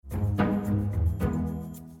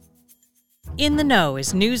In the Know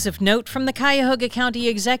is news of note from the Cuyahoga County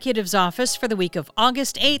Executive's Office for the week of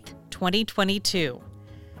August 8th, 2022.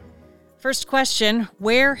 First question,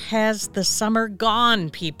 where has the summer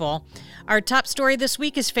gone, people? Our top story this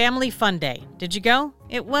week is Family Fun Day. Did you go?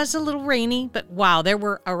 It was a little rainy, but wow, there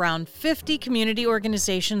were around 50 community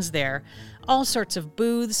organizations there. All sorts of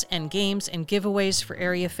booths and games and giveaways for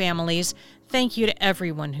area families. Thank you to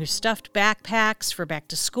everyone who stuffed backpacks for back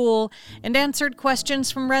to school and answered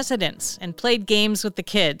questions from residents and played games with the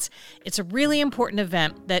kids. It's a really important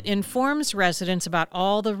event that informs residents about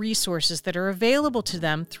all the resources that are available to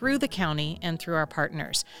them through the county and through our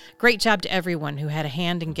partners. Great job to everyone who had a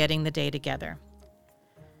hand in getting the day together.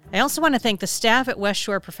 I also want to thank the staff at West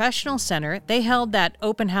Shore Professional Center. They held that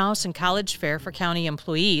open house and college fair for county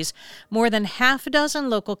employees. More than half a dozen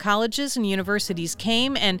local colleges and universities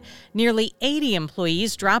came, and nearly 80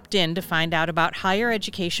 employees dropped in to find out about higher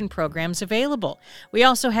education programs available. We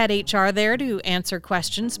also had HR there to answer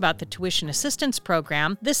questions about the tuition assistance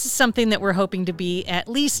program. This is something that we're hoping to be at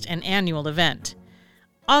least an annual event.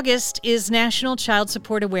 August is National Child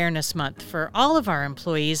Support Awareness Month. For all of our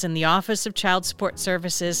employees in the Office of Child Support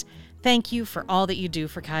Services, thank you for all that you do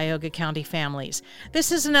for Cuyahoga County families. This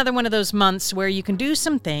is another one of those months where you can do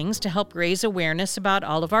some things to help raise awareness about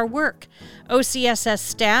all of our work. OCSS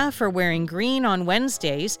staff are wearing green on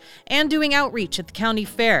Wednesdays and doing outreach at the county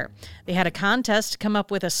fair. They had a contest to come up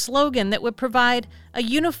with a slogan that would provide a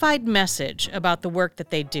unified message about the work that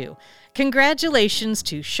they do. Congratulations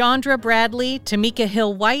to Chandra Bradley, Tamika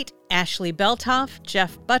Hill-White, Ashley Beltoff,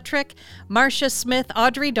 Jeff Buttrick, Marcia Smith,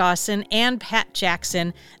 Audrey Dawson, and Pat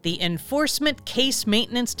Jackson. The Enforcement Case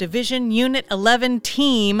Maintenance Division Unit 11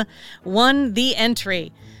 team won the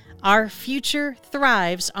entry. Our future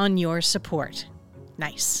thrives on your support.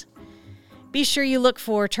 Nice. Be sure you look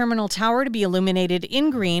for Terminal Tower to be illuminated in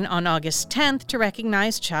green on August 10th to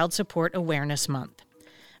recognize Child Support Awareness Month.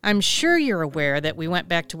 I'm sure you're aware that we went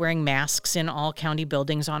back to wearing masks in all county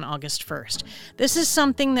buildings on August 1st. This is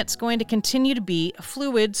something that's going to continue to be a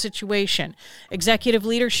fluid situation. Executive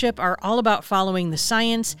leadership are all about following the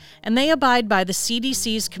science, and they abide by the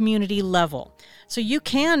CDC's community level. So you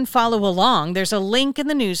can follow along. There's a link in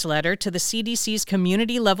the newsletter to the CDC's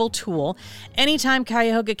community level tool. Anytime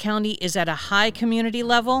Cuyahoga County is at a high community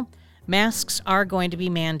level, masks are going to be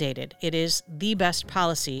mandated. It is the best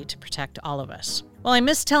policy to protect all of us. Well, I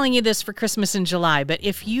missed telling you this for Christmas in July, but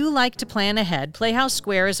if you like to plan ahead, Playhouse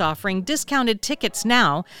Square is offering discounted tickets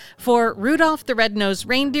now for Rudolph the Red-Nosed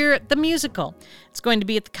Reindeer, the musical. It's going to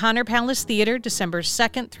be at the Connor Palace Theater, December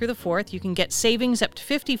 2nd through the 4th. You can get savings up to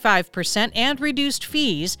 55% and reduced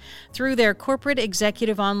fees through their corporate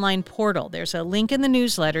executive online portal. There's a link in the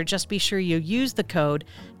newsletter. Just be sure you use the code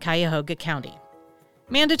Cuyahoga County.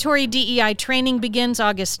 Mandatory DEI training begins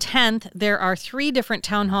August 10th. There are 3 different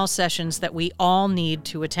town hall sessions that we all need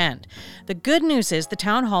to attend. The good news is the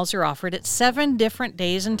town halls are offered at 7 different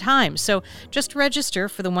days and times, so just register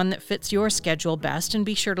for the one that fits your schedule best and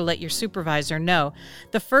be sure to let your supervisor know.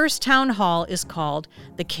 The first town hall is called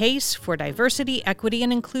The Case for Diversity, Equity,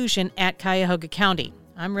 and Inclusion at Cuyahoga County.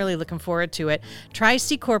 I'm really looking forward to it.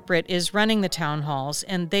 Tri-C Corporate is running the town halls,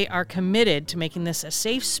 and they are committed to making this a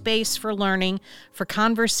safe space for learning, for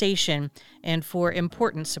conversation, and for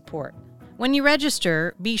important support. When you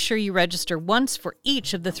register, be sure you register once for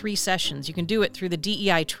each of the 3 sessions. You can do it through the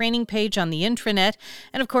DEI training page on the intranet,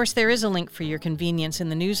 and of course there is a link for your convenience in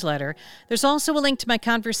the newsletter. There's also a link to my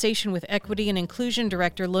conversation with Equity and Inclusion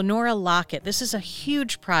Director Lenora Lockett. This is a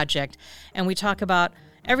huge project, and we talk about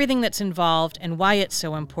everything that's involved and why it's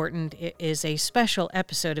so important. It is a special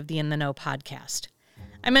episode of the In the Know podcast.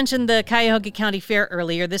 I mentioned the Cuyahoga County Fair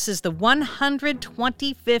earlier. This is the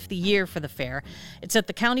 125th year for the fair. It's at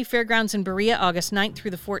the County Fairgrounds in Berea, August 9th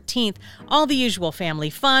through the 14th. All the usual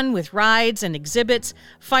family fun with rides and exhibits,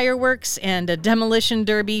 fireworks, and a demolition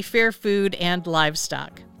derby, fair food, and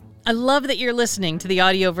livestock. I love that you're listening to the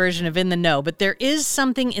audio version of In the Know, but there is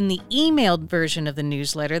something in the emailed version of the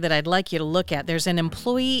newsletter that I'd like you to look at. There's an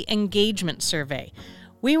employee engagement survey.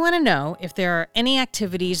 We want to know if there are any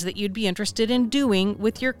activities that you'd be interested in doing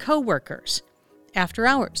with your coworkers after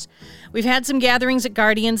hours. We've had some gatherings at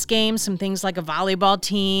Guardians games, some things like a volleyball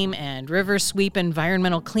team and river sweep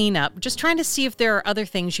environmental cleanup, just trying to see if there are other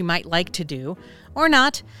things you might like to do or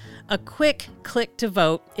not. A quick click to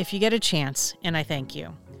vote if you get a chance, and I thank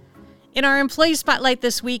you. In our employee spotlight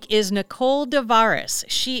this week is Nicole Davaris.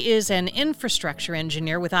 She is an infrastructure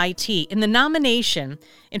engineer with IT. In the nomination,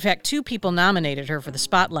 in fact, 2 people nominated her for the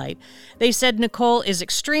spotlight. They said Nicole is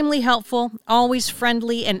extremely helpful, always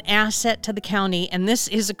friendly, an asset to the county, and this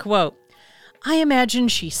is a quote. I imagine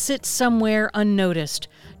she sits somewhere unnoticed,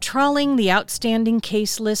 trawling the outstanding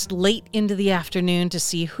case list late into the afternoon to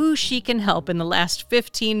see who she can help in the last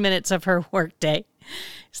 15 minutes of her workday.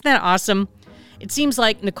 Isn't that awesome? It seems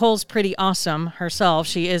like Nicole's pretty awesome herself.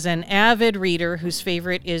 She is an avid reader whose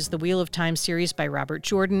favorite is the Wheel of Time series by Robert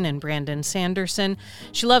Jordan and Brandon Sanderson.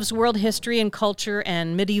 She loves world history and culture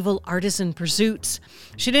and medieval artisan pursuits.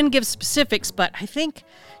 She didn't give specifics, but I think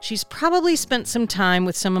she's probably spent some time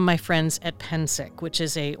with some of my friends at Pensick, which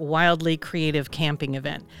is a wildly creative camping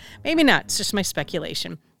event. Maybe not, it's just my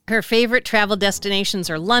speculation. Her favorite travel destinations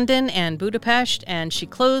are London and Budapest, and she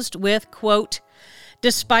closed with, quote,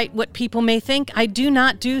 "Despite what people may think, I do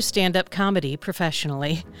not do stand-up comedy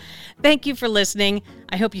professionally." Thank you for listening.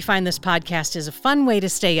 I hope you find this podcast is a fun way to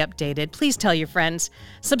stay updated. Please tell your friends.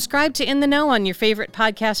 Subscribe to In the Know on your favorite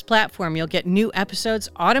podcast platform. You'll get new episodes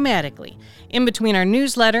automatically. In between our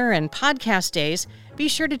newsletter and podcast days, be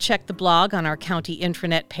sure to check the blog on our county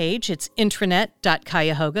intranet page. It's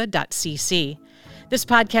intranet.cuyahoga.cc. This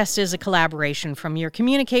podcast is a collaboration from your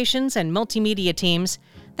communications and multimedia teams.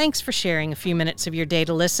 Thanks for sharing a few minutes of your day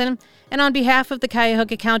to listen. And on behalf of the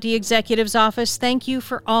Cuyahoga County Executive's Office, thank you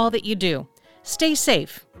for all that you do. Stay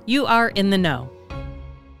safe. You are in the know.